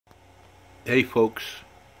Hey folks,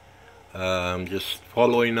 I'm just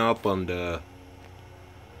following up on the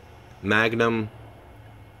Magnum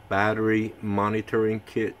battery monitoring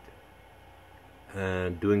kit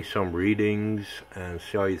and doing some readings and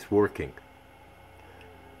see how it's working.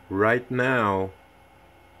 Right now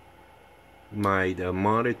the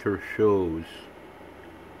monitor shows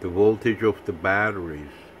the voltage of the batteries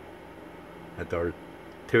at our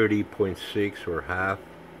 30.6 or half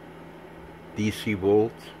DC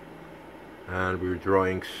volts, and we're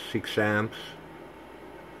drawing 6 amps.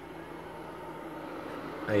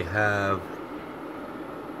 I have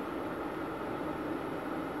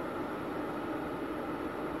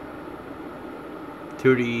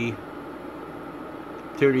thirty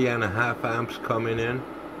and a half amps coming in,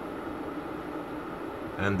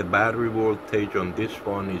 and the battery voltage on this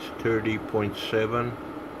one is 30.7.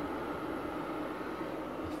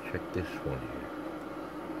 Let's check this one here.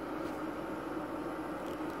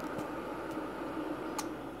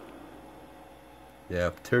 They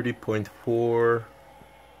have 30.4,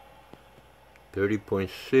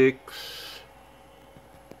 30.6,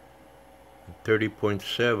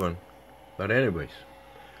 30.7. But anyways,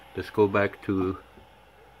 let's go back to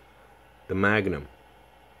the Magnum.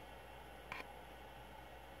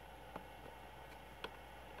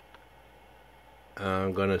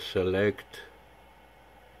 I'm gonna select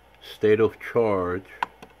state of charge.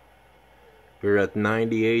 We're at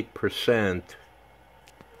 98%.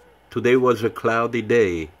 Today was a cloudy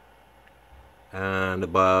day, and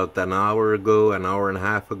about an hour and a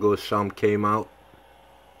half ago, some came out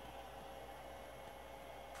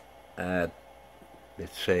at,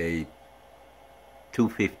 let's say,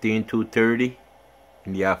 2:15, 2:30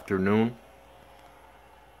 in the afternoon,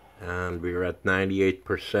 and we're at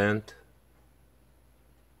 98%.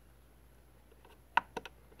 Let's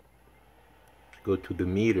go to the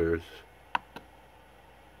meters.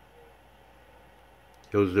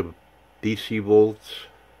 Shows the DC volts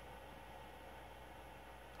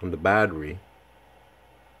on the battery.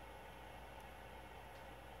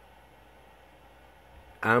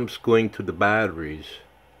 Amps going to the batteries.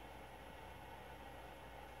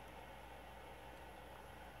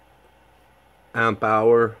 Amp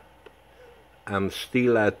hour, I'm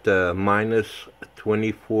still at minus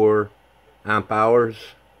 24 amp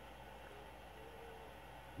hours,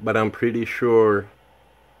 but I'm pretty sure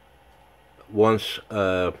once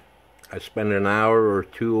I spend an hour or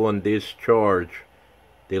two on this charge,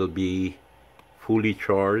 they'll be fully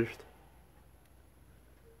charged.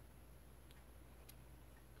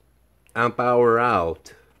 Amp hour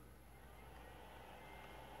out,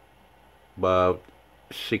 about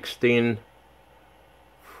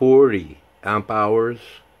 1640 amp hours.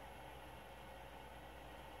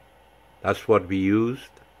 That's what we used.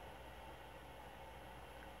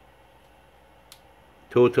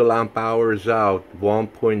 Total amp hours out,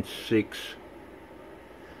 1.6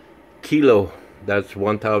 kilo. That's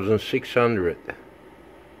 1,600.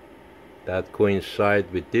 That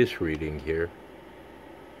coincides with this reading here.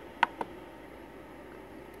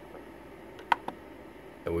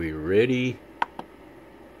 Are we ready?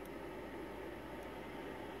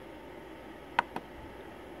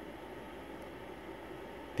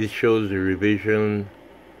 This shows the revision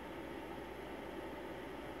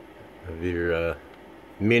of your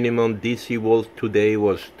minimum DC volt today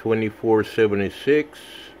was 2476,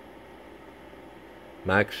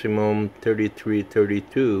 maximum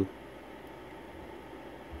 3332.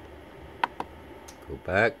 Go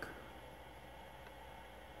back.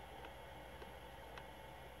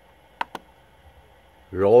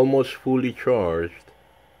 We're almost fully charged.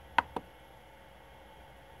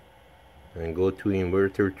 And go to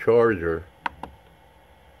inverter charger.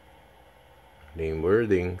 The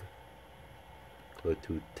inverting. Go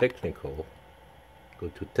to technical, go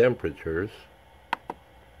to temperatures.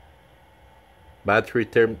 Battery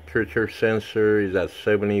temperature sensor is at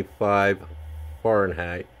 75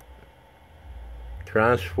 Fahrenheit.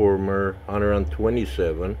 Transformer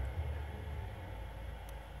 127.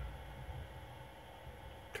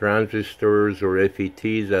 Transistors or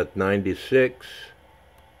FETs at 96.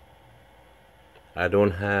 I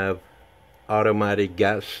don't have automatic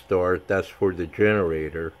gas start, that's for the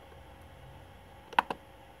generator.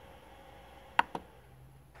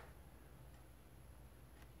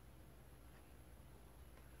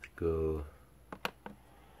 Go.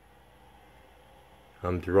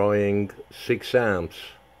 I'm drawing 6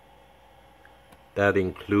 amps. That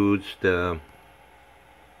includes the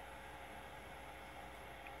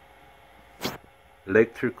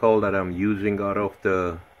electrical that I'm using out of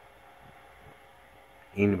the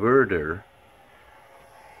inverter.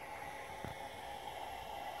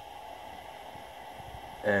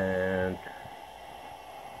 and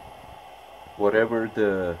whatever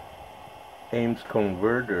the Ames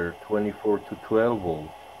converter 24 to 12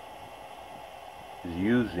 volts is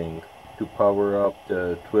using to power up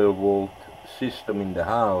the 12 volt system in the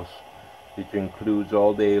house, which includes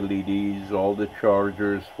all the LEDs, all the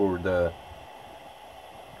chargers for the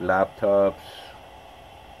laptops,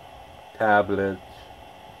 tablets,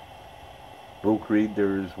 book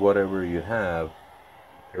readers, whatever you have,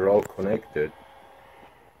 they're all connected.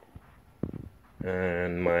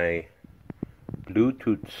 And my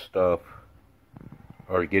Bluetooth stuff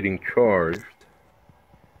are getting charged.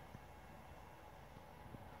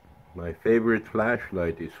 My favorite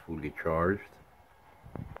flashlight is fully charged.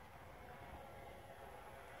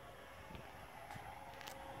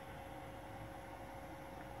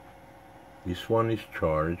 This one is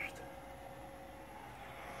charged.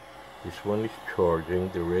 This one is charging.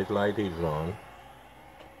 The red light is on,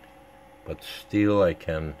 but still I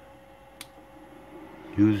can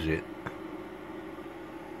use it.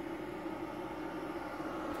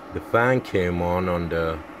 The fan came on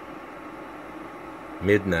the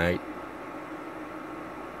midnight.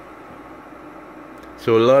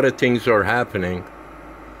 So a lot of things are happening.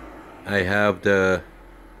 I have the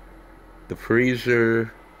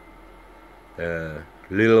freezer,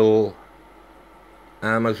 little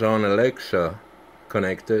Amazon Alexa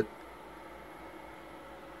connected,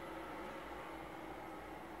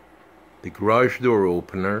 the garage door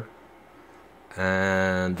opener,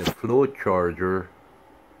 and the float charger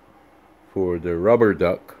for the rubber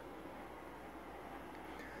duck,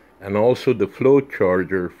 and also the float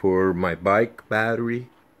charger for my bike battery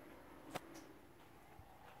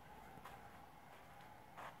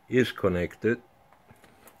is connected.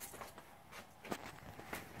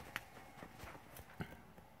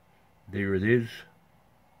 There it is.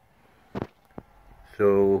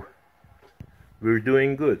 So we're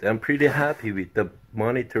doing good. I'm pretty happy with the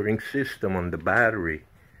monitoring system on the battery.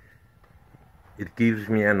 It gives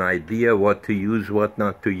me an idea what to use, what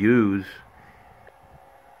not to use.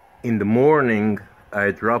 In the morning,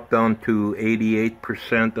 I dropped down to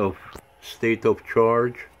 88% of state of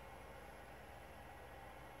charge.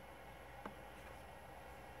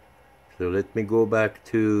 So let me go back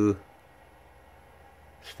to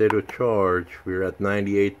state of charge. We're at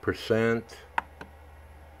 98%.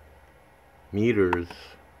 Meters,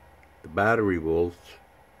 the battery volts.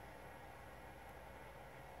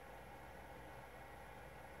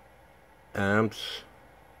 Amps.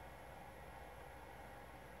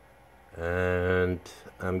 And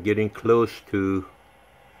I'm getting close to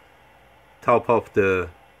top of the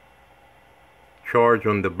charge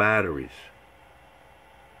on the batteries.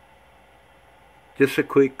 Just a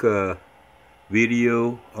quick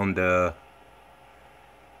video on the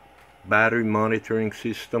battery monitoring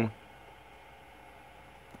system,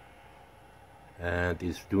 and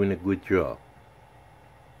it's doing a good job.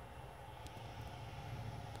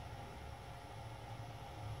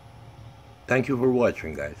 Thank you for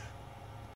watching, guys.